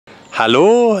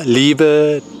Hallo,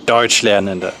 liebe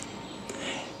Deutschlernende.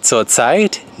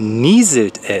 Zurzeit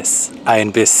nieselt es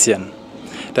ein bisschen.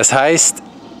 Das heißt,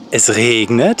 es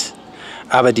regnet,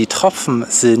 aber die Tropfen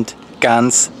sind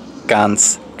ganz,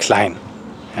 ganz klein.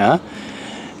 Ja?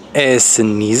 Es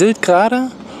nieselt gerade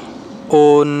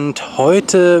und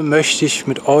heute möchte ich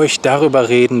mit euch darüber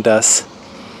reden, dass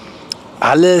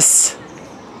alles,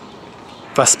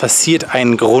 was passiert,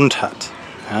 einen Grund hat.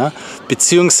 Ja?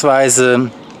 Beziehungsweise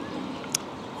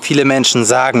viele Menschen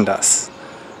sagen das.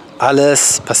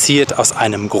 Alles passiert aus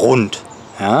einem Grund.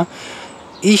 Ja?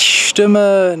 Ich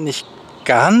stimme nicht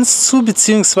ganz zu,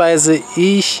 beziehungsweise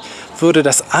ich würde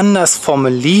das anders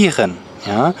formulieren.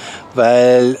 Ja?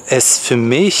 Weil es für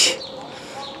mich,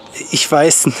 ich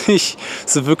weiß nicht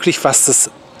so wirklich, was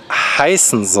das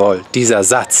heißen soll, dieser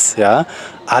Satz. Ja?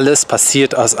 Alles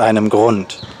passiert aus einem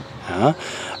Grund. Ja?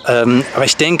 Aber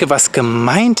ich denke, was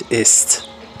gemeint ist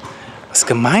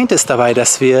dabei,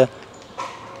 dass wir,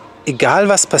 egal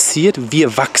was passiert,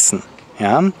 wir wachsen.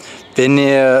 Ja?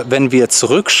 Wenn wir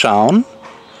zurückschauen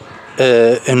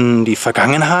in die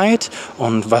Vergangenheit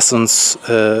und was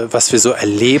wir so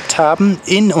erlebt haben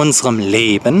in unserem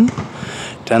Leben,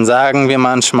 dann sagen wir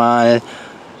manchmal,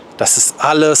 dass es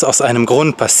alles aus einem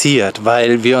Grund passiert,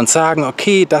 weil wir uns sagen,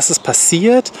 okay, das ist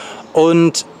passiert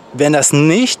und wenn das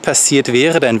nicht passiert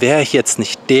wäre, dann wäre ich jetzt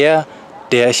nicht der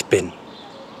ich bin.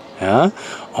 Ja?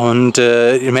 Und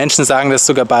die Menschen sagen das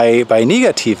sogar bei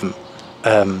negativen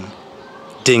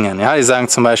Dingen. Ja? Die sagen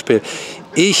zum Beispiel,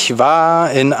 ich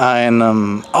war in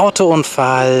einem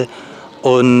Autounfall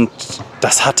und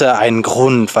das hatte einen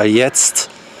Grund, weil jetzt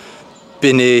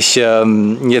bin ich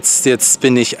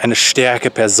eine starke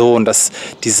Person.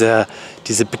 Diese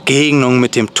Begegnung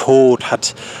mit dem Tod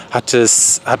hat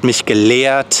mich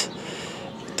gelehrt,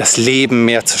 das Leben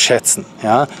mehr zu schätzen.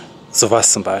 Ja?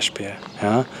 Sowas zum Beispiel.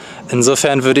 Ja?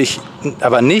 Insofern würde ich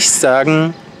aber nicht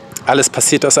sagen, alles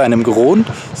passiert aus einem Grund,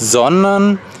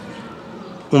 sondern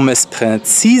um es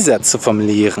präziser zu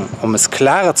formulieren, um es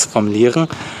klarer zu formulieren,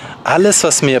 alles,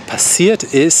 was mir passiert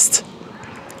ist,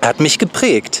 hat mich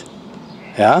geprägt.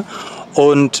 Ja?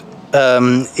 Und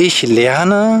ich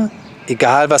lerne,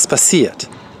 egal was passiert.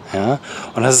 Ja?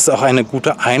 Und das ist auch eine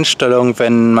gute Einstellung,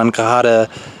 wenn gerade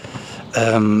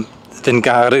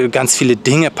ganz viele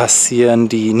Dinge passieren,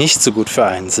 die nicht so gut für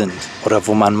einen sind. Oder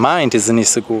wo man meint, die sind nicht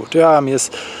so gut. Ja, mir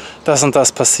ist das und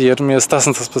das passiert und mir ist das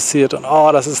und das passiert und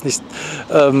oh, das ist nicht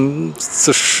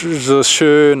so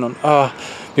schön und oh,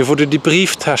 mir wurde die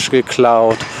Brieftasche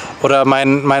geklaut oder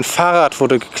mein Fahrrad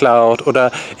wurde geklaut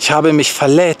oder ich habe mich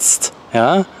verletzt.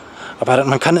 Ja? Aber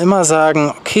man kann immer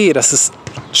sagen, okay, das ist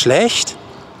schlecht,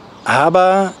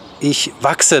 aber ich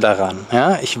wachse daran.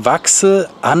 Ja? Ich wachse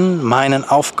an meinen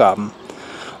Aufgaben.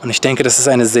 Und ich denke, das ist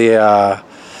eine sehr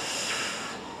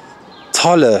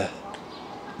tolle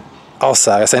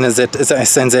Aussage. Es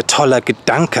ist ein sehr toller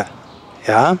Gedanke.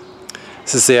 Ja?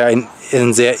 Es ist ein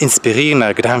sehr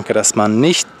inspirierender Gedanke, dass man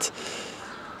nicht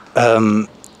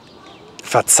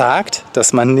verzagt,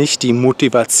 dass man nicht die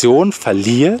Motivation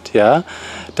verliert, ja?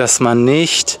 Dass man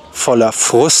nicht voller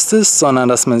Frust ist, sondern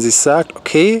dass man sich sagt,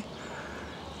 okay,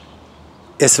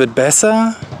 es wird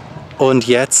besser und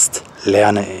jetzt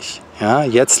lerne ich. Ja?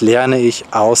 Jetzt lerne ich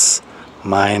aus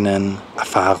meinen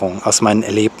Erfahrungen, aus meinen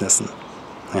Erlebnissen.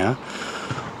 Ja?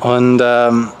 Und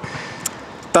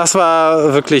das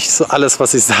war wirklich so alles,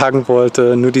 was ich sagen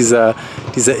wollte. Nur diese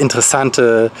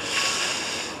interessante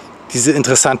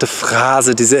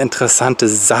Phrase, dieser interessante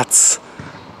Satz.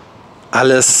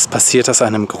 Alles passiert aus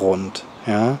einem Grund.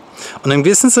 Ja? Und im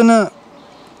gewissen Sinne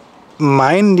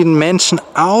meinen die Menschen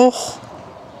auch,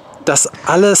 dass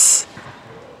alles,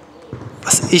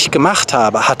 was ich gemacht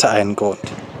habe, hatte einen Grund.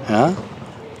 Ja?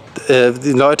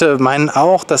 Die Leute meinen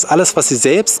auch, dass alles, was sie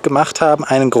selbst gemacht haben,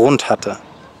 einen Grund hatte.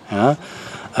 Ja?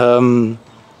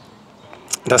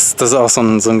 Das ist auch so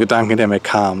ein Gedanke, der mir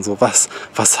kam. So,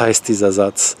 was heißt dieser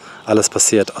Satz? Alles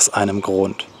passiert aus einem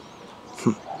Grund.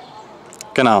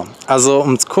 Genau, also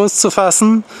um es kurz zu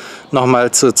fassen, nochmal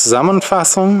zur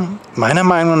Zusammenfassung. Meiner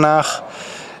Meinung nach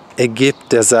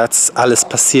ergibt der Satz, alles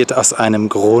passiert aus einem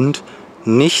Grund,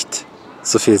 nicht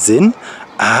so viel Sinn.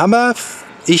 Aber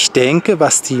ich denke,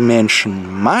 was die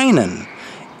Menschen meinen,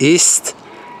 ist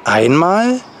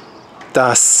einmal,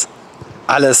 dass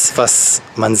alles, was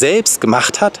man selbst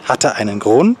gemacht hat, hatte einen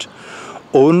Grund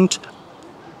und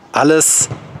alles,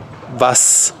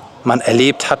 was man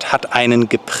erlebt hat, hat einen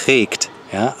geprägt.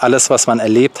 Ja? Alles, was man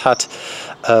erlebt hat,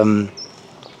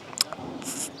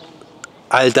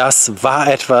 all das war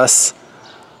etwas,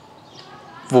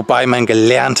 wobei man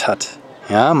gelernt hat.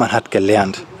 Ja? Man hat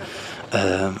gelernt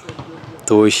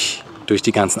durch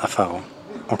die ganzen Erfahrungen.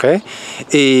 Okay?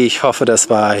 Ich hoffe, das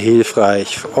war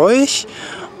hilfreich für euch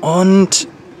und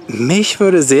mich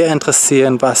würde sehr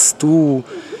interessieren, was du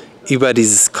über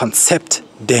dieses Konzept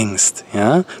denkst.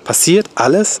 Ja? Passiert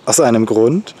alles aus einem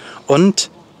Grund und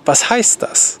was heißt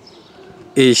das?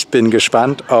 Ich bin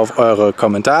gespannt auf eure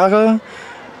Kommentare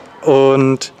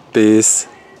und bis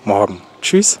morgen.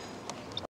 Tschüss.